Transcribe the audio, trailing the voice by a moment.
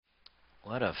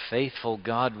What a faithful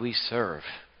God we serve.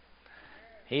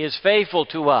 He is faithful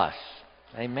to us.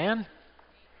 Amen?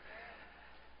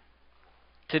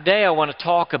 Today I want to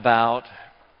talk about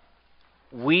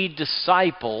we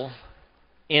disciple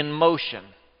in motion.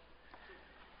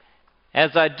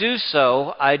 As I do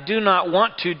so, I do not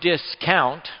want to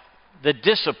discount the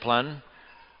discipline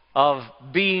of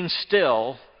being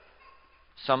still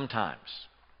sometimes.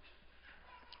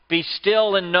 Be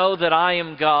still and know that I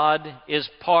am God is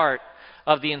part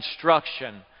of the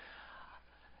instruction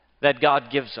that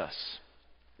God gives us.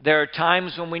 There are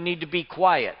times when we need to be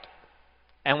quiet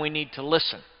and we need to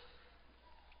listen.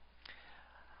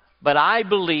 But I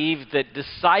believe that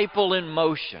disciple in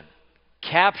motion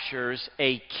captures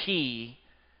a key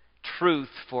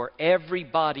truth for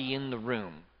everybody in the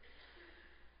room.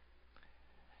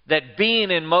 That being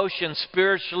in motion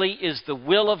spiritually is the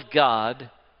will of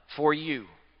God for you.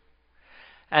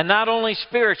 And not only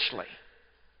spiritually,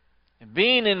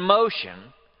 being in motion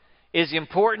is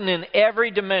important in every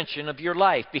dimension of your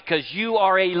life because you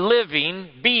are a living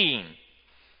being.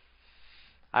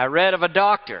 I read of a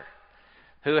doctor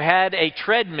who had a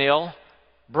treadmill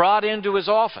brought into his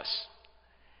office.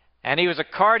 And he was a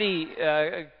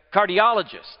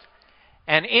cardiologist.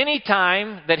 And any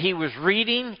time that he was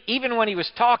reading, even when he was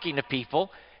talking to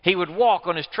people, he would walk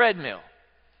on his treadmill.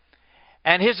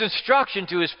 And his instruction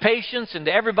to his patients and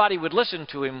to everybody who would listen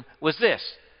to him was this: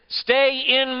 stay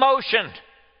in motion.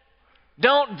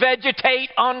 Don't vegetate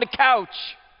on the couch.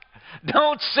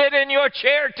 Don't sit in your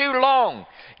chair too long.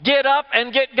 Get up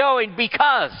and get going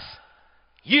because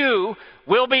you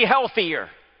will be healthier.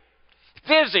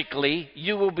 Physically,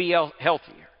 you will be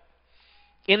healthier.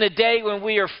 In a day when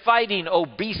we are fighting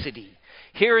obesity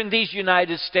here in these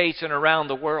United States and around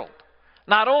the world,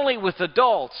 not only with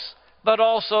adults, but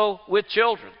also with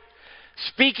children.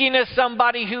 Speaking as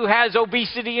somebody who has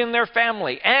obesity in their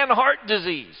family and heart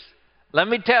disease, let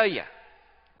me tell you,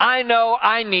 I know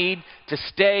I need to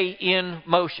stay in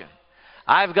motion.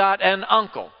 I've got an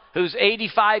uncle who's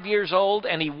 85 years old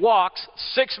and he walks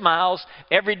 6 miles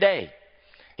every day.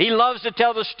 He loves to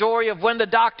tell the story of when the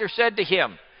doctor said to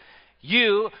him,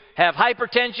 you have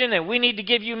hypertension and we need to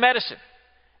give you medicine.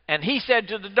 And he said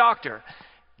to the doctor,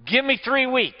 give me 3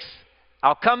 weeks.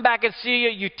 I'll come back and see you.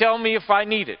 You tell me if I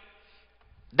need it.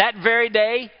 That very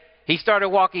day, he started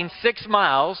walking 6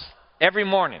 miles every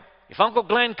morning. If Uncle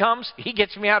Glenn comes, he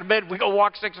gets me out of bed. We go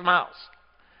walk 6 miles.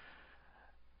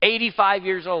 85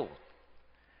 years old.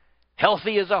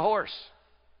 Healthy as a horse.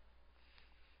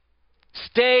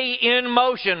 Stay in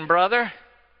motion, brother.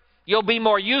 You'll be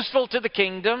more useful to the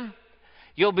kingdom.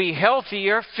 You'll be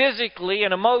healthier physically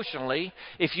and emotionally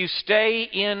if you stay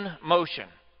in motion.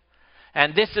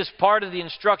 And this is part of the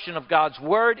instruction of God's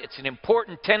Word. It's an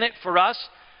important tenet for us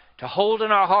to hold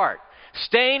in our heart.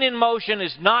 Staying in motion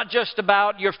is not just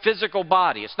about your physical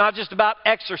body. It's not just about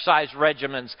exercise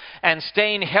regimens and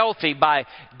staying healthy by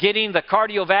getting the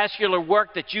cardiovascular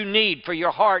work that you need for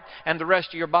your heart and the rest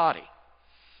of your body.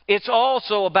 It's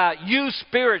also about you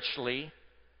spiritually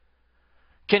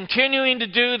continuing to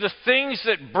do the things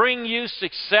that bring you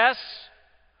success,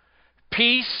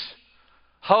 peace,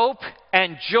 hope,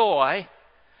 and joy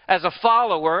as a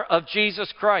follower of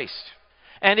Jesus Christ.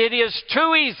 And it is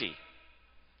too easy,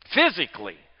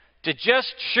 physically, to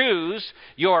just choose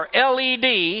your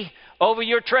LED over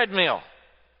your treadmill.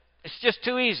 It's just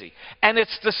too easy. And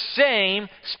it's the same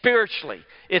spiritually.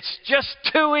 It's just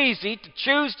too easy to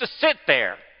choose to sit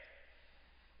there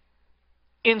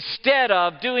instead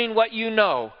of doing what you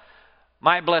know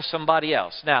might bless somebody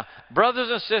else. Now, brothers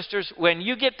and sisters, when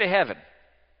you get to heaven,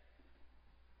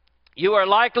 you are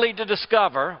likely to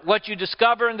discover what you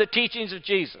discover in the teachings of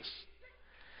Jesus.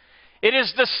 It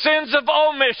is the sins of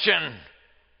omission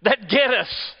that get us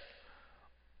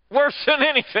worse than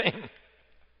anything.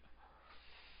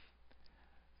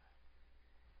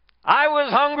 I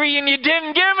was hungry and you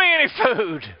didn't give me any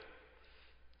food.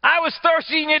 I was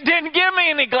thirsty and you didn't give me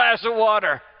any glass of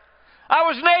water. I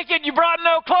was naked, you brought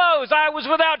no clothes. I was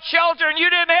without shelter and you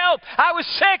didn't help. I was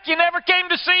sick, you never came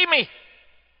to see me.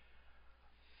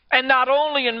 And not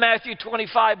only in Matthew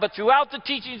 25, but throughout the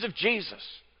teachings of Jesus,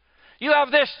 you have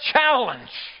this challenge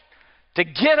to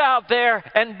get out there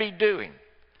and be doing.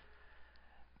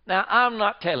 Now, I'm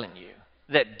not telling you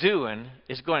that doing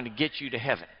is going to get you to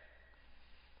heaven.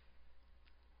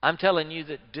 I'm telling you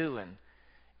that doing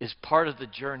is part of the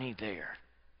journey there.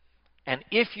 And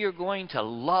if you're going to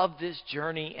love this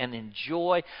journey and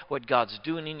enjoy what God's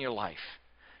doing in your life,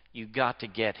 you've got to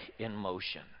get in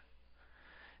motion.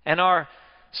 And our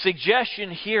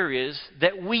suggestion here is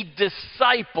that we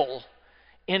disciple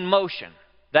in motion.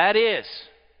 That is,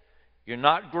 you're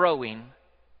not growing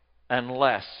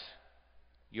unless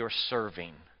you're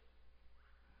serving.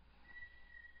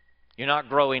 You're not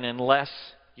growing unless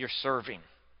you're serving.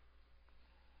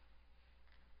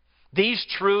 These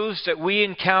truths that we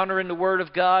encounter in the Word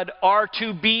of God are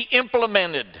to be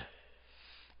implemented.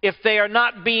 If they are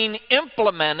not being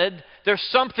implemented, there's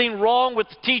something wrong with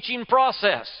the teaching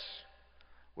process.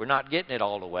 We're not getting it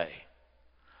all the way.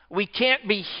 We can't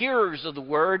be hearers of the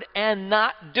Word and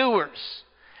not doers.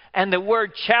 And the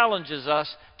Word challenges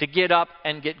us to get up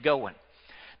and get going.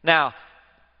 Now,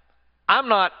 I'm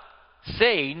not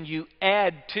saying you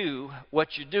add to what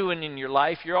you're doing in your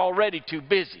life. You're already too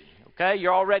busy. Okay?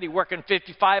 You're already working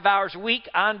 55 hours a week.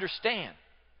 I understand.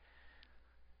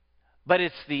 But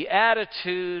it's the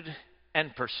attitude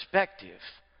and perspective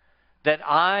that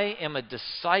I am a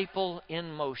disciple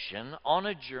in motion, on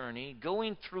a journey,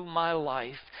 going through my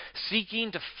life,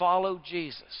 seeking to follow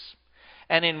Jesus.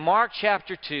 And in Mark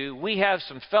chapter 2, we have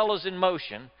some fellows in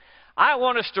motion. I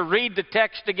want us to read the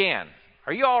text again.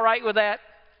 Are you all right with that?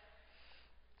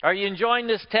 Are you enjoying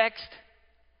this text?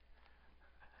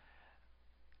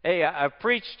 Hey, I've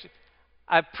preached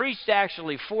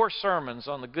actually 4 sermons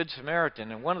on the Good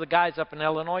Samaritan, and one of the guys up in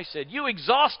Illinois said, "You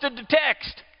exhausted the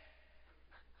text."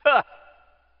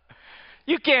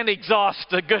 You can't exhaust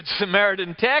the Good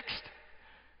Samaritan text,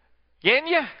 can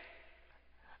you?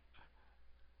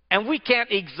 And we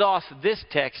can't exhaust this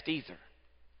text either.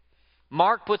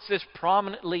 Mark puts this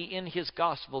prominently in his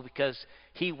gospel because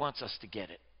he wants us to get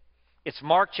it. It's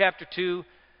Mark chapter 2,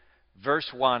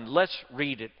 verse 1. Let's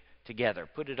read it together.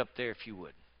 Put it up there if you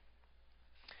would.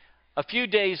 A few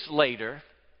days later,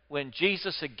 when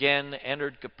Jesus again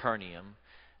entered Capernaum,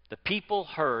 the people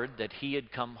heard that he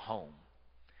had come home.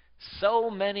 So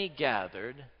many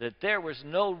gathered that there was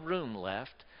no room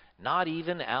left, not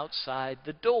even outside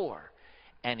the door,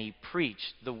 and he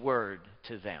preached the word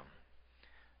to them.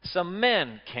 Some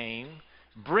men came,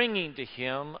 bringing to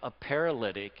him a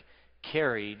paralytic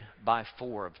carried by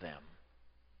 4 of them.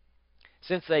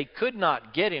 Since they could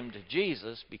not get him to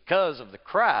Jesus because of the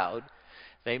crowd,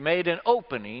 they made an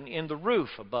opening in the roof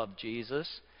above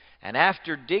Jesus, and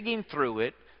after digging through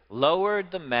it, lowered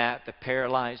the mat the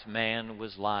paralyzed man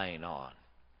was lying on.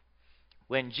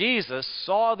 When Jesus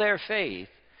saw their faith,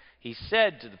 he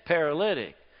said to the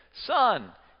paralytic,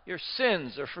 "Son, your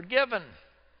sins are forgiven."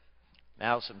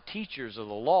 Now some teachers of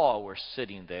the law were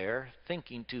sitting there,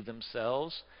 thinking to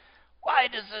themselves, "Why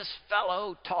does this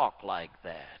fellow talk like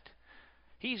that?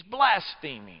 He's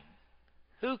blaspheming.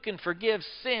 Who can forgive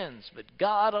sins but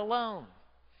God alone?"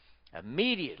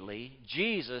 Immediately,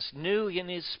 Jesus knew in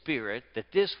his spirit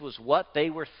that this was what they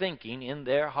were thinking in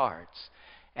their hearts.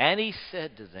 And he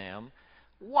said to them,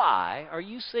 "Why are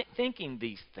you thinking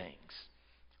these things?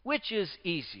 Which is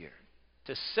easier,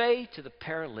 to say to the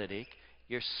paralytic,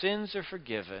 'Your sins are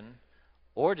forgiven,'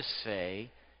 or to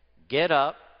say, 'Get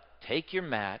up, take your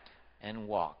mat, and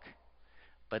walk'?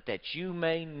 But that you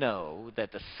may know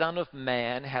that the Son of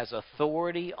Man has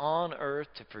authority on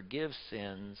earth to forgive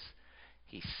sins,"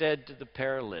 he said to the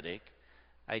paralytic,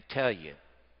 "I tell you,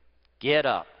 get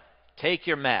up, take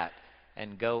your mat,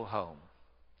 and go home."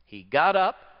 He got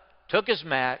up, took his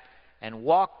mat, and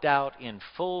walked out in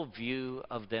full view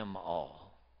of them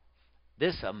all.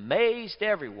 This amazed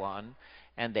everyone,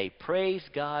 and they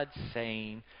praised God,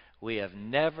 saying, "We have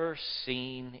never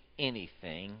seen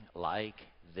anything like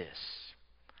this."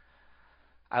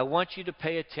 I want you to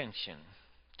pay attention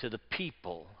to the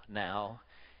people now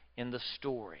in the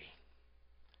story.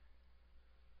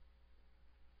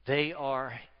 They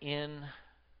are in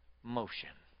motion.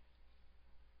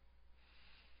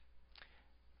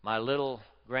 My little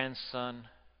grandson,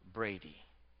 Brady,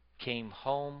 came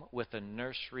home with a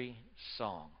nursery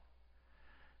song.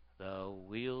 "The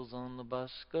wheels on the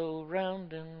bus go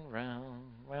round and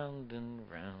round, round and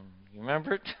round." You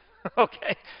remember it?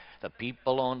 Okay. "The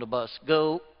people on the bus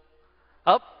go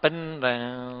up and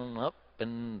down, up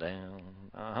and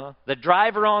down." The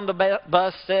driver on the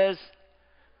bus says,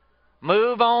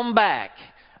 "Move on back,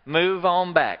 move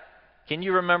on back." Can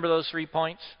you remember those 3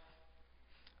 points?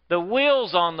 The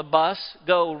wheels on the bus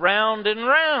go round and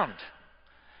round.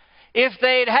 If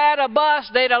they'd had a bus,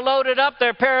 they'd have loaded up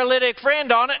their paralytic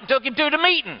friend on it and took him to the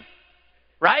meeting.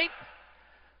 Right?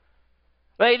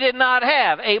 They did not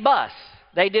have a bus.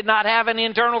 They did not have an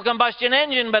internal combustion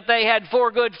engine, but they had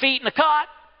 4 good feet and a cot.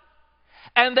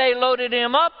 And they loaded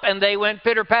him up, and they went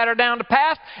pitter-patter down the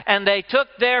path, and they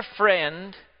took their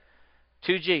friend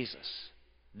to Jesus.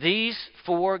 These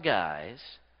 4 guys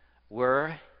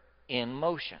were in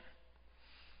motion.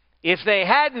 If they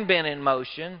hadn't been in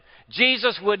motion,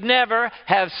 Jesus would never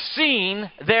have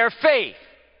seen their faith.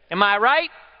 Am I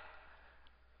right?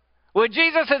 When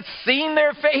Jesus had seen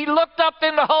their faith, he looked up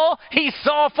in the hole, he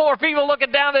saw 4 people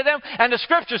looking down at him, and the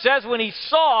scripture says when he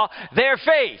saw their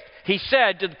faith, he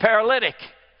said to the paralytic,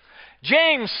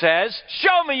 James says,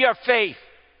 show me your faith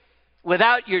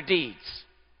without your deeds.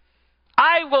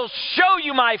 I will show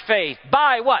you my faith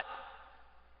by what?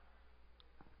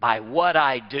 By what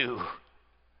I do.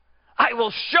 I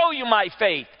will show you my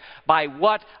faith by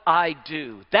what I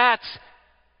do. That's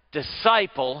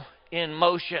disciple in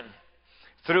motion.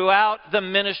 Throughout the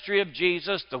ministry of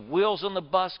Jesus, the wheels on the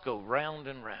bus go round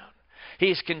and round.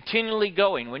 He's continually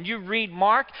going. When you read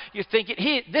Mark, you're thinking,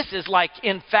 this is like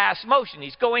in fast motion.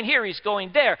 He's going here, he's going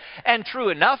there. And true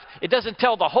enough, it doesn't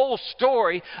tell the whole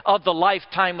story of the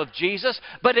lifetime of Jesus,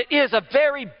 but it is a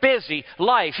very busy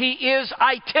life. He is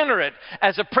itinerant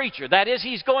as a preacher. That is,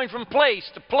 he's going from place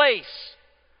to place.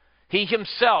 He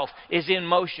himself is in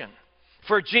motion.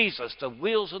 For Jesus, the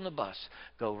wheels on the bus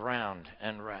go round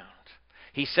and round.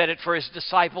 He said it for his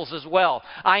disciples as well.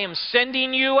 I am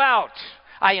sending you out.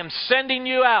 I am sending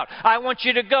you out. I want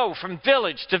you to go from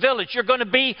village to village. You're going to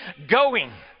be going.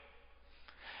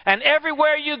 And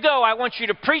everywhere you go, I want you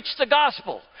to preach the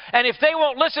gospel. And if they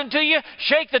won't listen to you,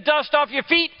 shake the dust off your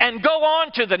feet and go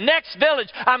on to the next village.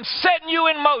 I'm setting you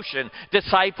in motion,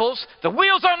 disciples. The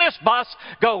wheels on this bus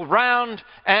go round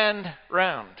and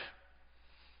round.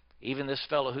 Even this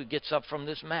fellow who gets up from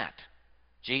this mat,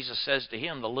 Jesus says to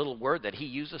him the little word that he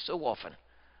uses so often,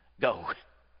 go.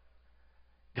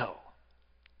 Go.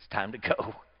 It's time to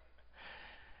go.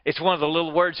 It's one of the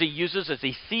little words he uses as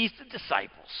he sees the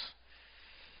disciples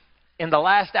in the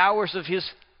last hours of his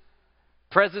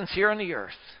presence here on the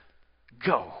earth.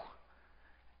 Go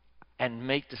and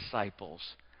make disciples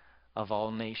of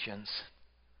all nations.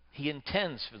 He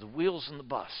intends for the wheels on the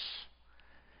bus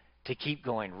to keep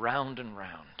going round and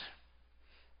round.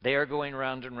 They are going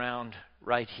round and round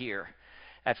right here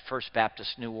at First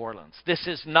Baptist New Orleans. This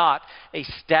is not a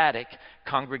static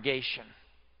congregation.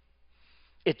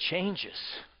 It changes.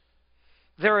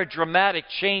 There are dramatic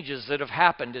changes that have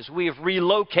happened as we have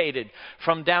relocated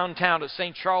from downtown at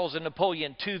St. Charles and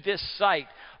Napoleon to this site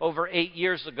over 8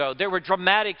 years ago. There were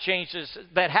dramatic changes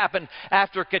that happened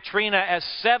after Katrina, as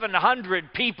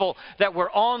 700 people that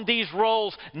were on these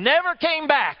rolls never came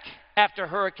back after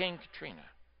Hurricane Katrina.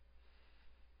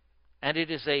 And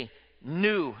it is a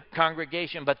new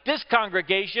congregation. But this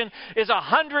congregation is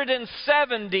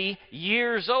 170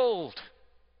 years old.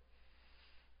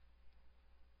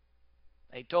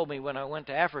 They told me when I went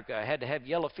to Africa I had to have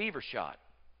yellow fever shot.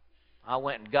 I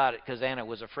went and got it because Anna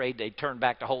was afraid they'd turn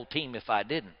back the whole team if I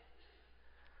didn't.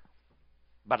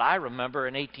 But I remember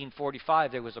in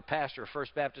 1845 there was a pastor of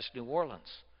First Baptist New Orleans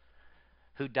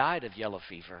who died of yellow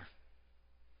fever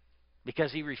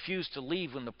because he refused to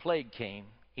leave when the plague came.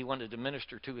 He wanted to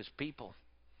minister to his people.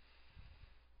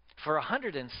 For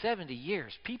 170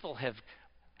 years, people have,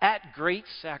 at great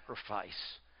sacrifice,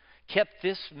 kept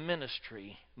this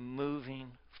ministry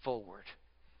moving forward.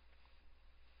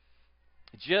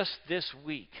 Just this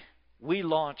week, we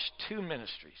launched 2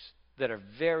 ministries that are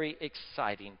very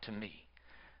exciting to me.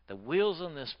 The wheels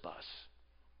on this bus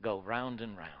go round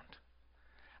and round.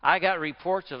 I got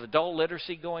reports of adult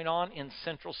literacy going on in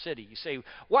Central City. You say,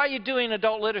 why are you doing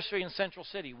adult literacy in Central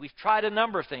City? We've tried a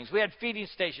number of things. We had feeding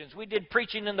stations. We did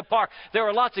preaching in the park. There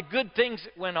were lots of good things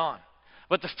that went on.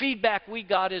 But the feedback we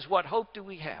got is, what hope do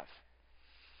we have?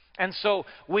 And so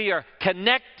we are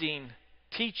connecting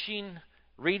teaching,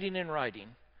 reading, and writing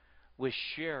with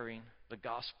sharing the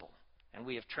gospel. And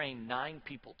we have trained 9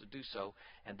 people to do so.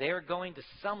 And they are going to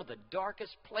some of the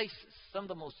darkest places, some of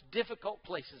the most difficult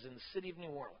places in the city of New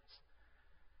Orleans.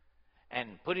 And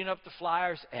putting up the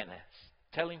flyers and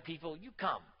telling people, you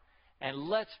come and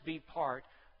let's be part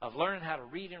of learning how to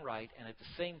read and write, and at the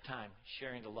same time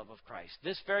sharing the love of Christ.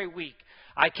 This very week,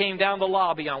 I came down the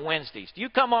lobby on Wednesdays. Do you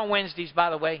come on Wednesdays, by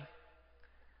the way?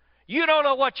 You don't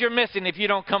know what you're missing if you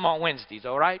don't come on Wednesdays,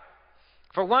 all right?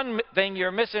 For one thing, you're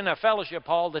missing a fellowship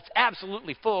hall that's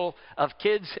absolutely full of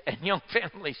kids and young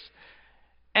families.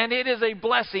 And it is a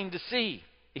blessing to see.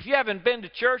 If you haven't been to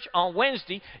church on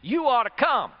Wednesday, you ought to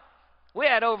come. We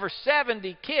had over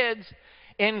 70 kids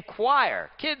in choir,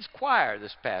 kids choir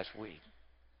this past week.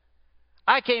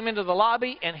 I came into the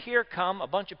lobby, and here come a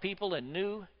bunch of people in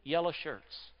new yellow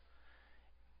shirts.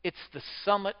 It's the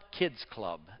Summit Kids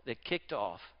Club that kicked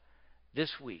off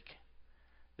this week.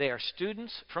 They are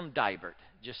students from Dibert,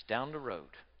 just down the road,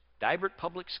 Dibert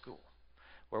Public School,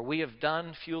 where we have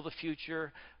done Fuel the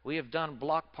Future. We have done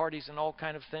block parties and all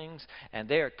kind of things, and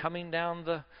they are coming down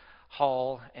the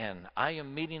hall, and I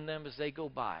am meeting them as they go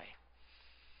by.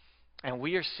 And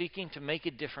we are seeking to make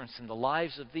a difference in the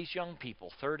lives of these young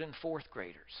people, 3rd and 4th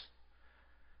graders.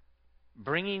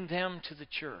 bringing them to the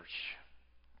church,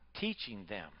 teaching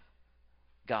them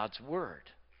God's Word,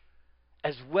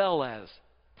 as well as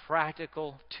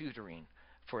practical tutoring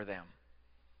for them.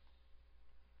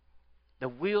 The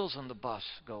wheels on the bus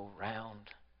go round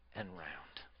and round.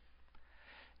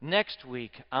 Next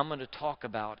week, I'm going to talk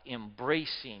about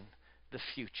embracing the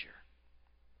future.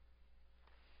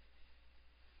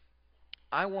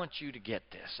 I want you to get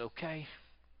this, okay?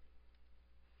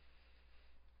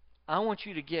 I want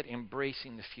you to get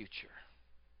embracing the future.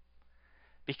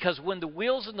 Because when the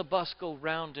wheels on the bus go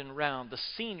round and round, the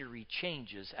scenery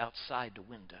changes outside the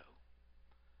window.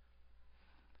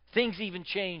 Things even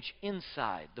change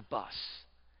inside the bus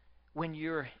when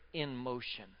you're in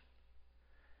motion.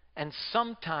 And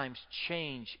sometimes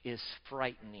change is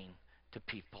frightening to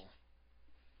people.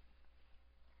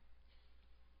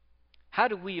 How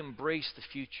do we embrace the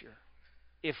future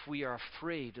if we are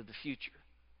afraid of the future?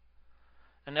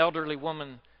 An elderly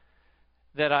woman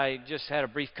that I just had a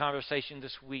brief conversation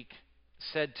this week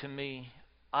said to me,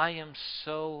 I am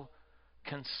so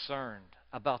concerned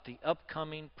about the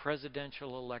upcoming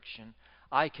presidential election,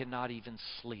 I cannot even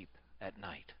sleep at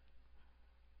night.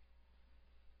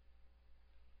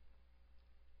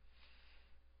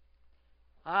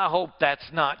 I hope that's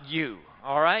not you,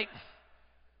 all right?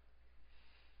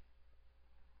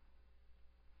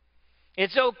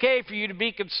 It's okay for you to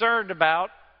be concerned about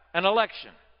an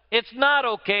election. It's not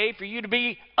okay for you to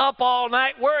be up all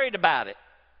night worried about it.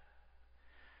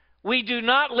 We do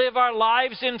not live our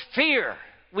lives in fear.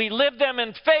 We live them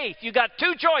in faith. You got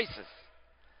two choices.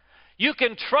 You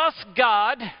can trust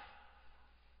God,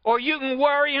 or you can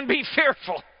worry and be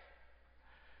fearful.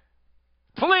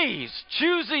 Please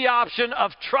choose the option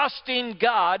of trusting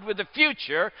God with the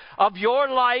future of your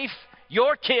life,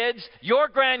 your kids, your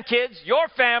grandkids, your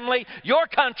family, your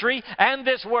country, and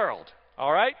this world.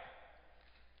 All right?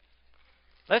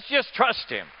 Let's just trust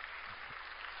Him.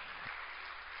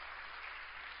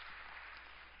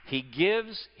 He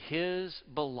gives His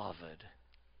beloved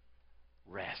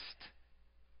rest.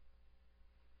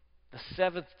 The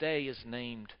seventh day is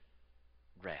named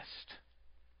rest.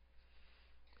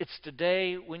 It's the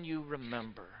day when you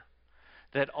remember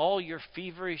that all your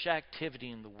feverish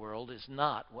activity in the world is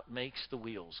not what makes the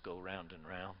wheels go round and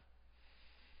round.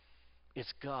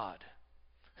 It's God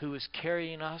who is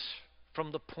carrying us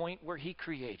from the point where He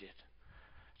created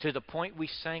to the point we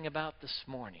sang about this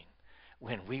morning,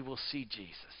 when we will see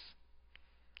Jesus.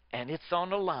 And it's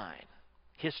on a line.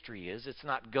 History is. It's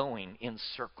not going in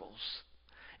circles.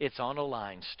 It's on a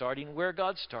line, starting where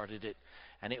God started it,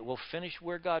 and it will finish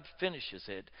where God finishes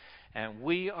it. And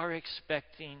we are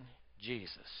expecting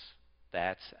Jesus.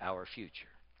 That's our future.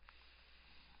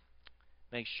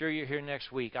 Make sure you're here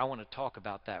next week. I want to talk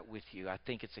about that with you. I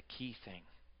think it's a key thing.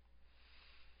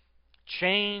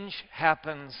 Change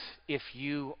happens if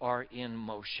you are in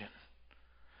motion.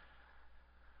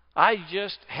 I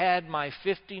just had my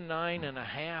 59 and a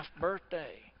half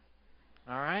birthday.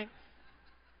 All right?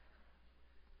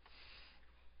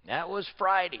 That was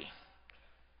Friday.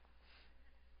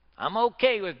 I'm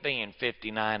okay with being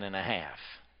 59 and a half.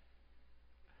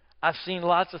 I've seen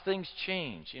lots of things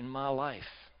change in my life.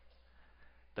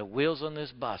 The wheels on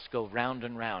this bus go round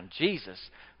and round. Jesus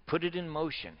put it in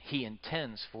motion. He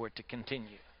intends for it to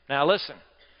continue. Now listen.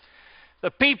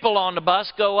 The people on the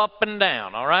bus go up and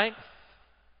down, all right?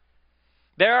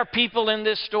 There are people in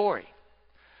this story.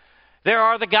 There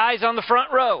are the guys on the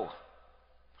front row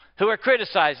who are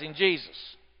criticizing Jesus.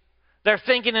 They're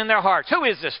thinking in their hearts, who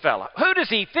is this fellow? Who does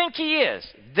he think he is?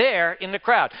 There in the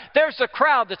crowd. There's a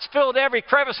crowd that's filled every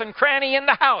crevice and cranny in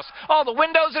the house. All the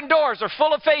windows and doors are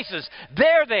full of faces.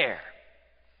 They're there.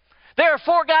 There are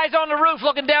 4 guys on the roof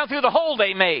looking down through the hole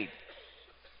they made.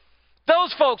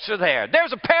 Those folks are there.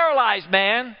 There's a paralyzed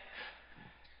man.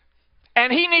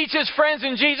 And he needs his friends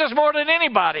in Jesus more than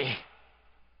anybody.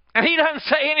 And he doesn't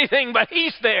say anything, but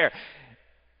he's there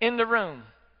in the room.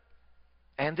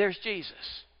 And there's Jesus.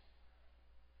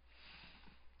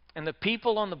 And the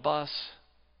people on the bus,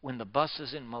 when the bus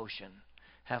is in motion,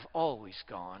 have always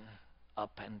gone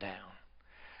up and down.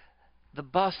 The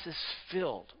bus is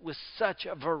filled with such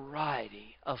a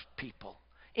variety of people.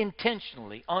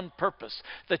 Intentionally, on purpose,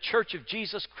 the Church of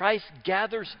Jesus Christ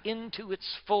gathers into its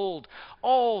fold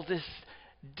all this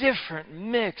different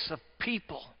mix of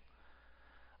people.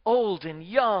 Old and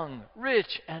young,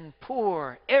 rich and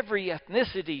poor, every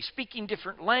ethnicity, speaking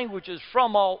different languages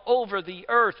from all over the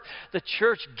earth. The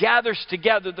church gathers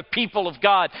together the people of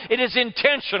God. It is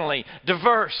intentionally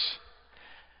diverse.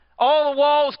 All the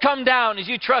walls come down as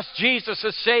you trust Jesus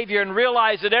as Savior and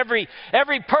realize that every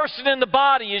person in the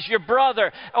body is your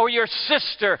brother or your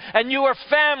sister, and you are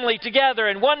family together.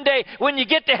 And one day when you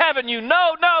get to heaven, you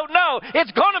know,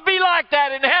 it's going to be like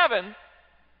that in heaven.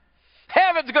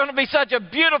 Heaven's going to be such a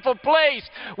beautiful place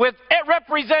with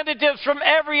representatives from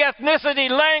every ethnicity,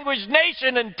 language,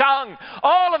 nation, and tongue,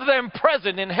 all of them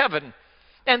present in heaven.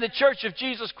 And the Church of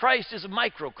Jesus Christ is a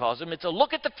microcosm. It's a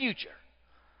look at the future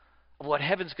of what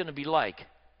heaven's going to be like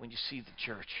when you see the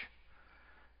church.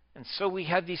 And so we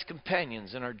have these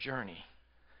companions in our journey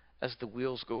as the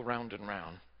wheels go round and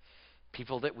round.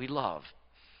 People that we love,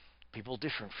 people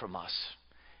different from us.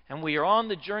 And we are on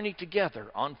the journey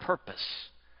together on purpose.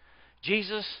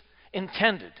 Jesus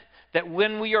intended that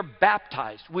when we are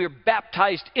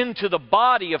baptized into the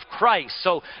body of Christ.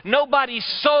 So nobody's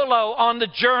solo on the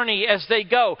journey as they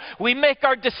go. We make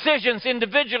our decisions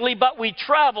individually, but we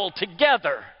travel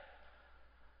together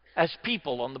as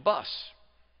people on the bus.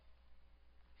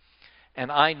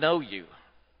 And I know you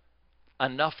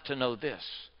enough to know this.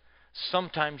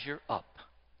 Sometimes you're up.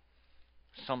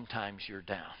 Sometimes you're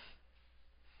down.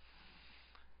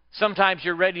 Sometimes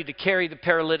you're ready to carry the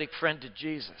paralytic friend to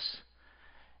Jesus.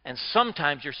 And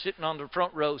sometimes you're sitting on the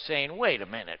front row saying, wait a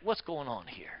minute, what's going on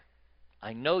here?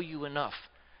 I know you enough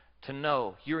to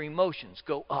know your emotions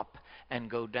go up and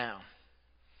go down.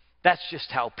 That's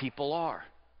just how people are.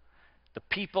 The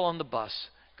people on the bus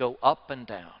go up and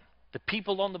down. The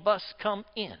people on the bus come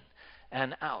in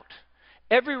and out.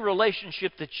 Every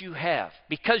relationship that you have,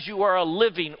 because you are a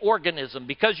living organism,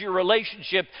 because your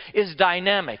relationship is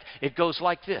dynamic, it goes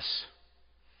like this.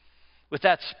 With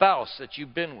that spouse that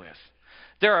you've been with,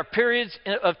 there are periods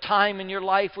of time in your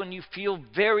life when you feel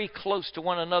very close to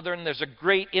one another and there's a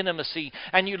great intimacy.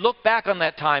 And you look back on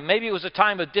that time. Maybe it was a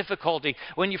time of difficulty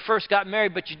when you first got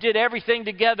married, but you did everything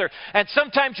together. And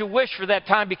sometimes you wish for that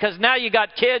time because now you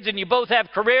got kids and you both have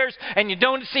careers and you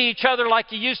don't see each other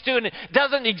like you used to, and it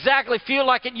doesn't exactly feel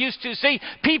like it used to. See,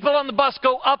 people on the bus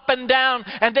go up and down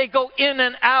and they go in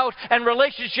and out and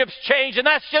relationships change, and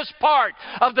that's just part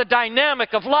of the dynamic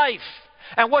of life.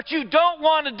 And what you don't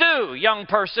want to do, young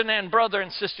person and brother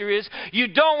and sister, is you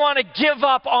don't want to give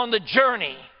up on the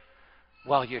journey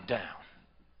while you're down.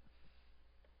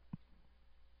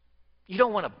 You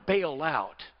don't want to bail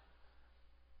out.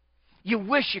 You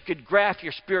wish you could graph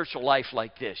your spiritual life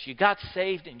like this. You got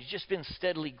saved and you've just been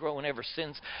steadily growing ever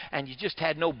since, and you just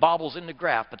had no bobbles in the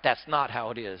graph, but that's not how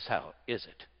it is. How is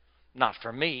it? Not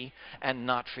for me and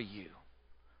not for you.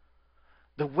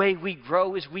 The way we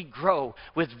grow is we grow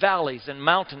with valleys and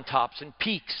mountaintops and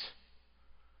peaks.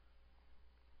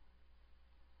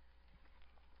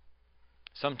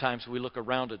 Sometimes we look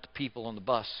around at the people on the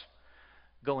bus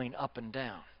going up and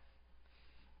down,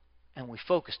 and we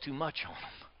focus too much on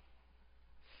them.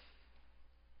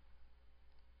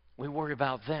 We worry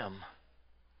about them.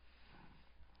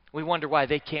 We wonder why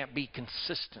they can't be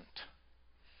consistent.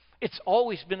 It's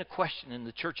always been a question in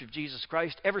the Church of Jesus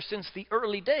Christ ever since the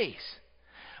early days.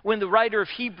 When the writer of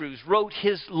Hebrews wrote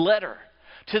his letter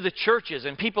to the churches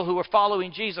and people who were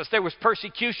following Jesus, there was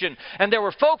persecution, and there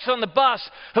were folks on the bus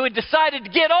who had decided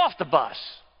to get off the bus.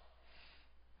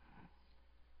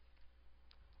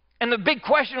 And the big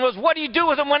question was, what do you do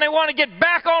with them when they want to get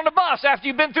back on the bus after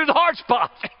you've been through the hard spot?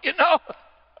 You know?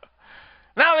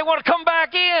 Now they want to come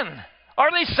back in. Are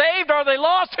they saved? Are they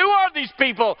lost? Who are these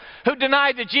people who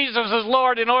denied that Jesus is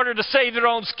Lord in order to save their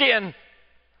own skin?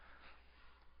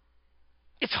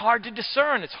 It's hard to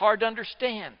discern. It's hard to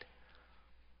understand.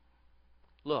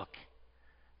 Look,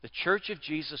 the Church of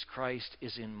Jesus Christ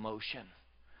is in motion.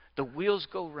 The wheels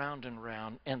go round and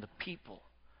round, and the people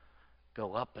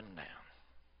go up and down.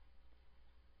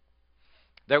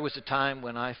 There was a time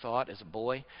when I thought, as a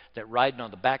boy, that riding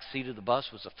on the back seat of the bus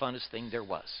was the funnest thing there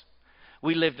was.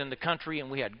 We lived in the country,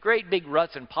 and we had great big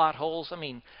ruts and potholes. I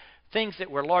mean, things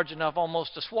that were large enough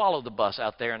almost to swallow the bus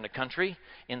out there in the country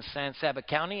in San Saba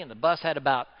County. And the bus had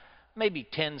about maybe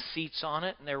 10 seats on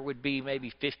it, and there would be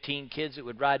maybe 15 kids that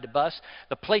would ride the bus.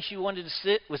 The place you wanted to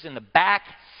sit was in the back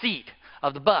seat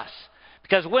of the bus,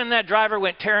 because when that driver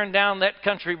went tearing down that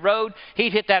country road,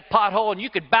 he'd hit that pothole, and you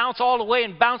could bounce all the way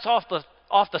and bounce off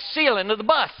the ceiling of the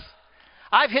bus.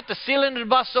 I've hit the ceiling of the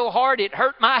bus so hard it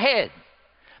hurt my head.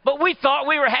 But we thought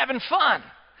we were having fun.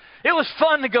 It was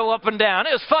fun to go up and down.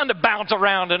 It was fun to bounce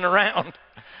around and around.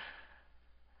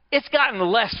 It's gotten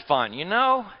less fun, you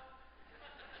know.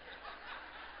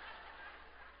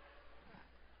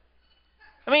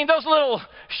 I mean, those little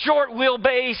short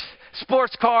wheelbase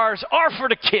sports cars are for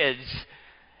the kids.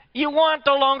 You want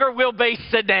the longer wheelbase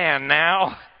sedan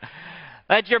now,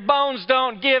 that your bones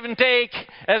don't give and take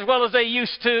as well as they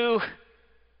used to.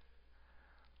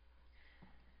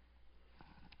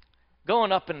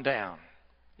 Going up and down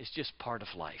is just part of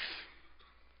life.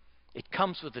 It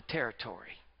comes with the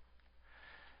territory.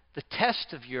 The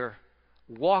test of your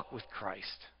walk with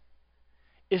Christ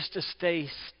is to stay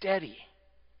steady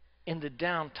in the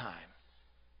downtime,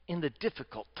 in the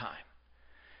difficult time,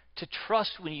 to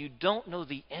trust when you don't know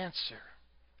the answer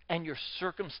and your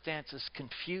circumstances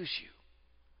confuse you.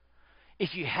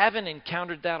 If you haven't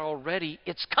encountered that already,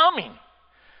 it's coming.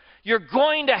 You're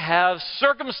going to have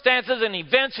circumstances and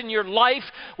events in your life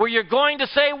where you're going to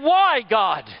say, "Why,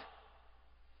 God?"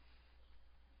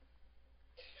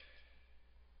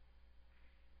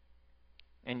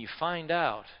 And you find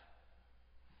out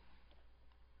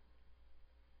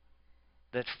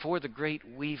that for the great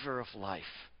weaver of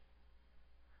life,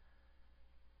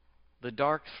 the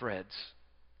dark threads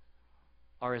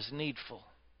are as needful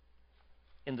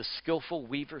in the skillful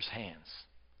weaver's hands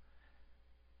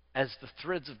as the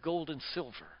threads of gold and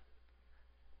silver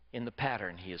in the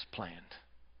pattern he has planned.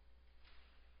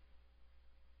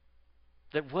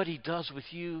 That what he does with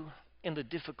you in the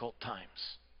difficult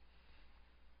times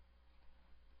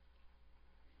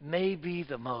may be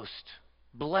the most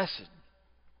blessed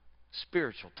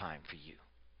spiritual time for you.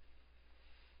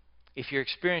 If you're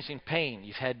experiencing pain,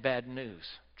 you've had bad news,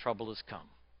 trouble has come.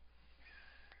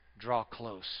 Draw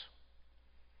close.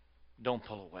 Don't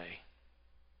pull away.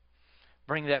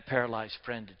 Bring that paralyzed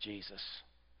friend to Jesus.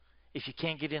 If you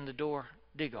can't get in the door,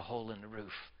 dig a hole in the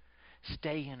roof.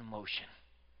 Stay in motion.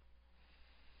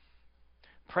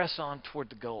 Press on toward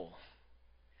the goal.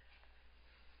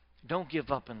 Don't give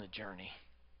up in the journey.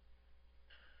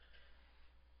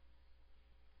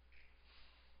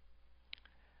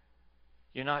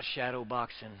 You're not shadow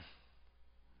boxing.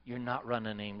 You're not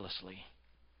running aimlessly.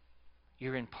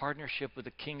 You're in partnership with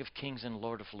the King of Kings and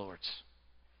Lord of Lords.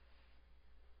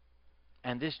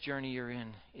 And this journey you're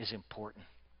in is important.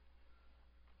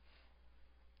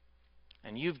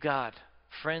 And you've got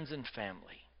friends and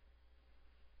family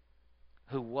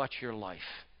who watch your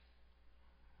life.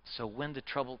 So when the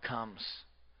trouble comes,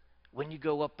 when you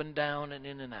go up and down and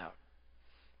in and out,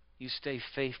 you stay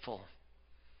faithful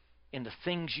in the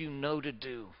things you know to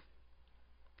do.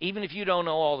 Even if you don't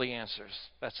know all the answers,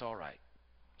 that's all right.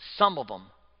 Some of them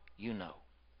you know.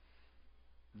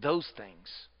 Those things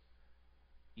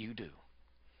you do.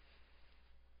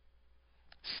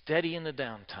 Steady in the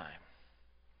downtime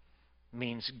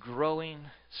means growing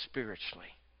spiritually,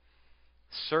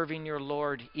 serving your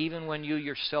Lord even when you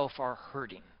yourself are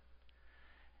hurting,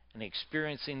 and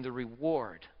experiencing the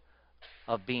reward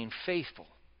of being faithful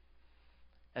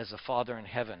as the Father in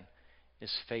heaven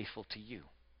is faithful to you.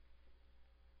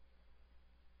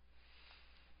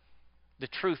 The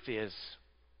truth is,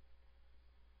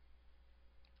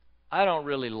 I don't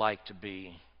really like to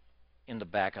be in the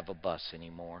back of a bus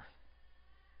anymore.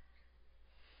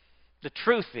 The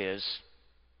truth is,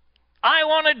 I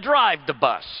want to drive the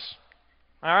bus.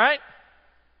 All right?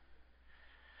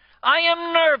 I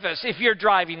am nervous if you're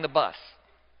driving the bus.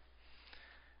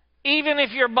 Even if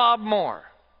you're Bob Moore.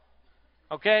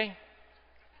 Okay?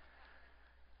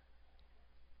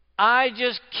 I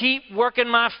just keep working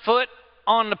my foot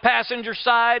on the passenger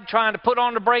side, trying to put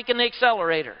on the brake and the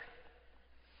accelerator.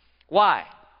 Why?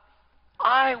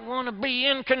 I want to be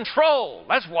in control.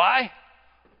 That's why.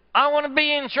 I want to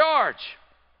be in charge.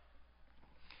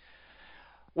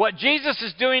 What Jesus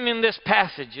is doing in this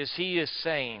passage is he is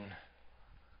saying,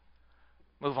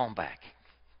 move on back.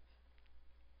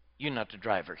 You're not the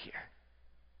driver here.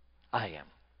 I am.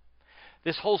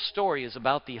 This whole story is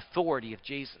about the authority of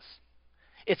Jesus.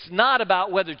 It's not about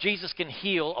whether Jesus can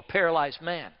heal a paralyzed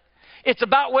man. It's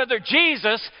about whether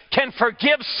Jesus can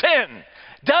forgive sin.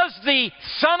 Does the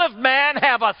Son of Man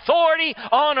have authority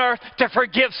on earth to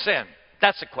forgive sin?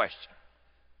 That's the question.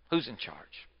 Who's in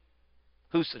charge?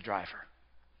 Who's the driver?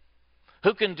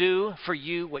 Who can do for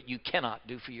you what you cannot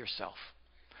do for yourself?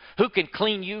 Who can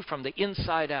clean you from the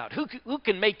inside out? Who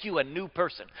can make you a new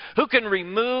person? Who can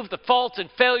remove the faults and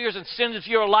failures and sins of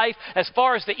your life as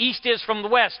far as the east is from the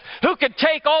west? Who can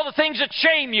take all the things that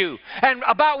shame you and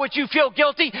about which you feel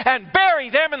guilty and bury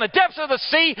them in the depths of the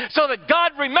sea so that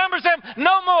God remembers them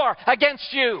no more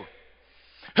against you?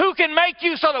 Who can make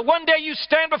you so that one day you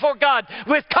stand before God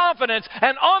with confidence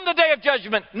and on the day of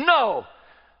judgment know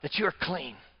that you're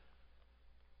clean?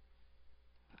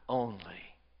 Only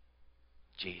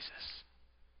Jesus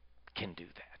can do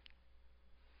that.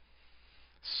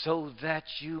 So that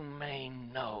you may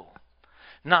know,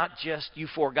 not just you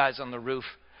four guys on the roof,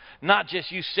 not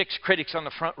just you six critics on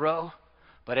the front row,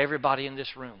 but everybody in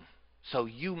this room. So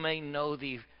you may know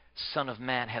the Son of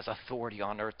Man has authority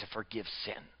on earth to forgive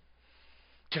sin.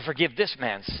 To forgive this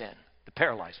man's sin, the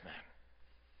paralyzed man.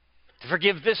 To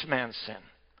forgive this man's sin.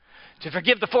 to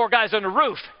forgive the 4 guys on the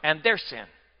roof and their sin,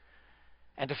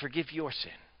 and to forgive your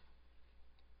sin.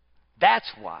 That's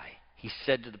why he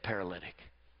said to the paralytic,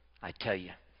 I tell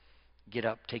you, get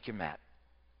up, take your mat,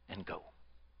 and go.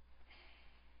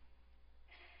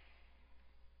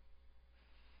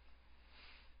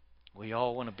 We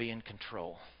all want to be in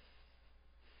control.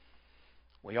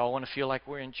 We all want to feel like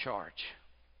we're in charge.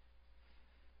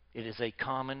 It is a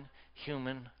common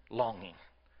human longing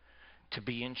to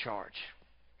be in charge.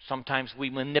 Sometimes we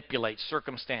manipulate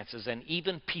circumstances and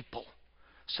even people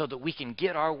so that we can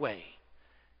get our way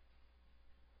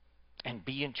and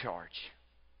be in charge.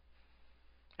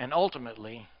 And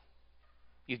ultimately,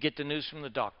 you get the news from the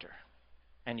doctor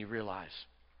and you realize,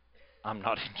 I'm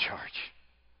not in charge.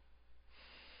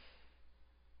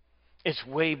 It's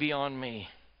way beyond me.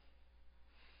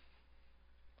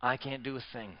 I can't do a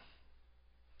thing.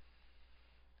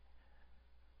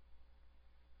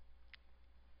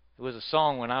 There was a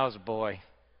song when I was a boy.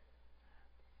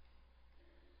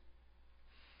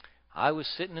 I was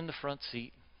sitting in the front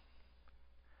seat,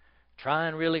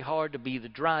 trying really hard to be the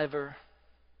driver,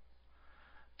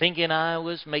 thinking I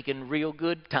was making real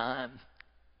good time,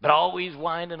 but always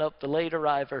winding up the late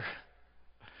arriver.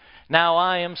 Now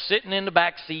I am sitting in the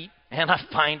back seat, and I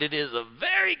find it is a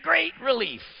very great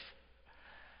relief.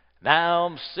 Now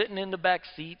I'm sitting in the back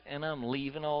seat, and I'm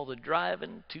leaving all the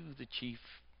driving to the chief.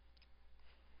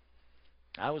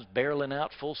 I was barreling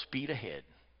out full speed ahead,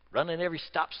 running every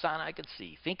stop sign I could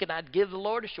see, thinking I'd give the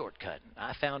Lord a shortcut.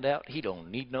 I found out he don't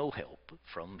need no help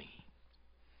from me.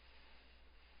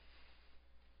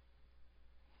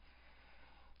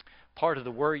 Part of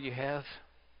the worry you have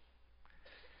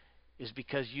is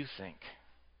because you think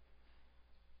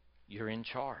you're in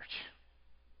charge.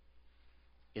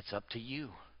 It's up to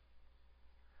you.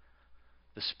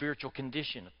 The spiritual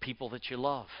condition of people that you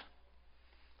love,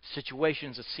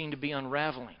 situations that seem to be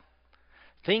unraveling,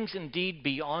 things indeed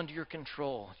beyond your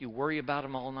control. You worry about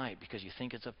them all night because you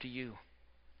think it's up to you.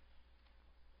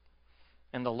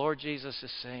 And the Lord Jesus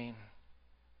is saying,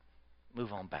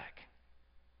 move on back.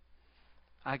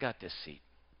 I got this seat.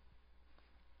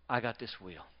 I got this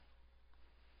wheel.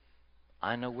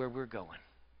 I know where we're going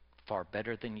far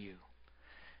better than you.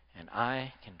 And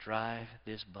I can drive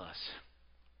this bus.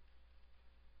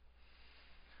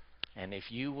 And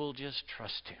if you will just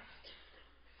trust Him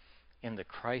in the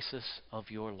crisis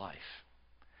of your life,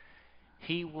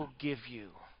 He will give you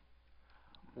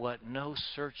what no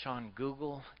search on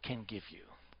Google can give you.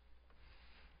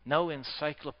 No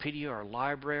encyclopedia or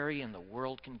library in the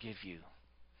world can give you.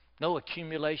 No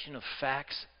accumulation of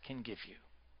facts can give you.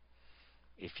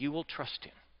 If you will trust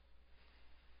Him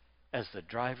as the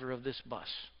driver of this bus,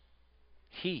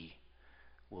 He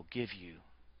will give you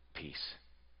peace.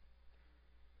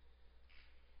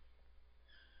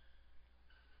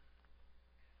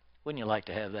 Wouldn't you like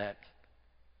to have that?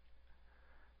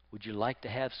 Would you like to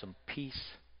have some peace?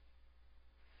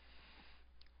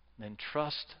 Then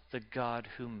trust the God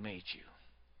who made you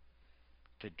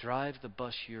to drive the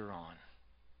bus you're on.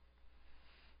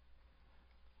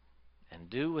 And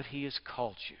do what He has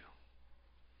called you,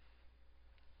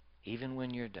 even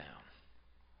when you're down.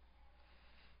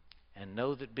 And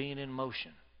know that being in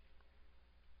motion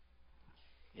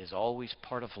is always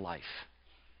part of life.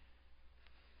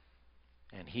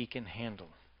 And He can handle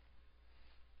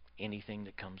anything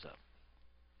that comes up.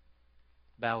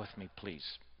 Bow with me, please.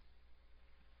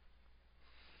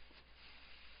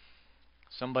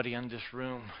 Somebody in this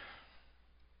room,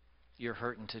 you're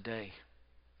hurting today.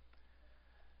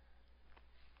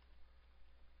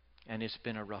 And it's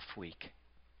been a rough week.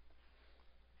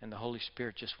 And the Holy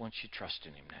Spirit just wants you to trust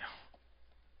in Him now.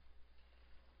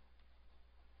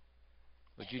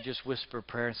 Would you just whisper a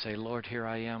prayer and say, Lord, here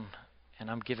I am, and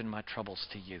I'm giving my troubles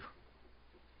to You.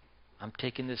 I'm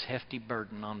taking this hefty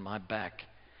burden on my back,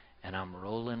 and I'm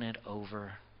rolling it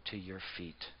over to Your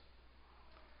feet.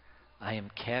 I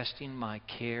am casting my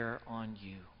care on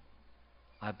You.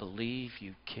 I believe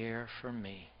You care for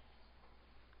me.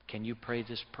 Can you pray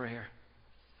this prayer?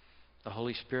 The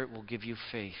Holy Spirit will give you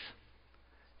faith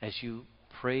as you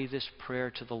pray this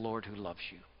prayer to the Lord who loves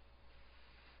you.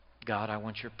 God, I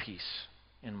want Your peace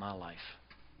in my life.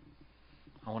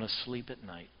 I want to sleep at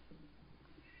night.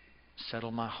 Settle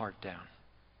my heart down.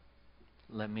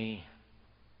 Let me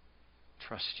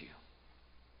trust You.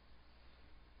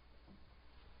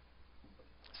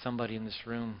 Somebody in this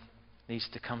room needs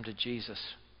to come to Jesus.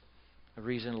 The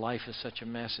reason life is such a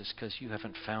mess is because you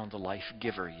haven't found the life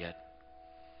giver yet.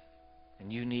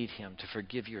 And you need Him to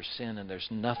forgive your sin, and there's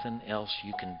nothing else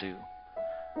you can do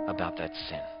about that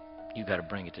sin. You've got to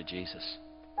bring it to Jesus.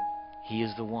 He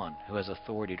is the one who has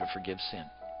authority to forgive sin.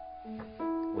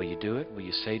 Will you do it? Will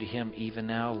you say to Him, even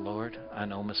now, Lord, I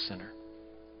know I'm a sinner.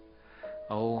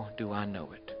 Oh, do I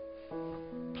know it.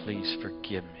 Please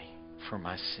forgive me for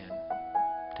my sin.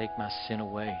 Take my sin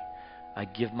away. I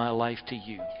give my life to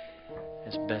You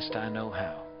as best I know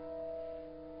how.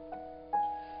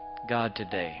 God,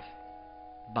 today,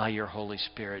 by Your Holy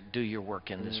Spirit, do Your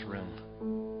work in this room.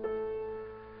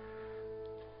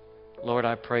 Lord,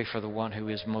 I pray for the one who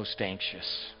is most anxious,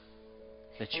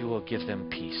 that You will give them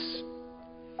peace.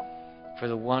 For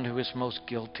the one who is most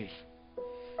guilty,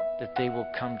 that they will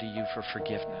come to You for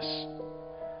forgiveness.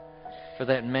 For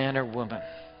that man or woman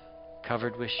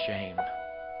covered with shame,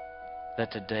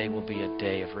 that today will be a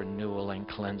day of renewal and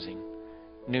cleansing,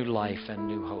 new life and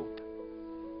new hope.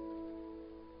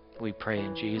 We pray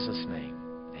in Jesus' name.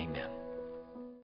 Amen.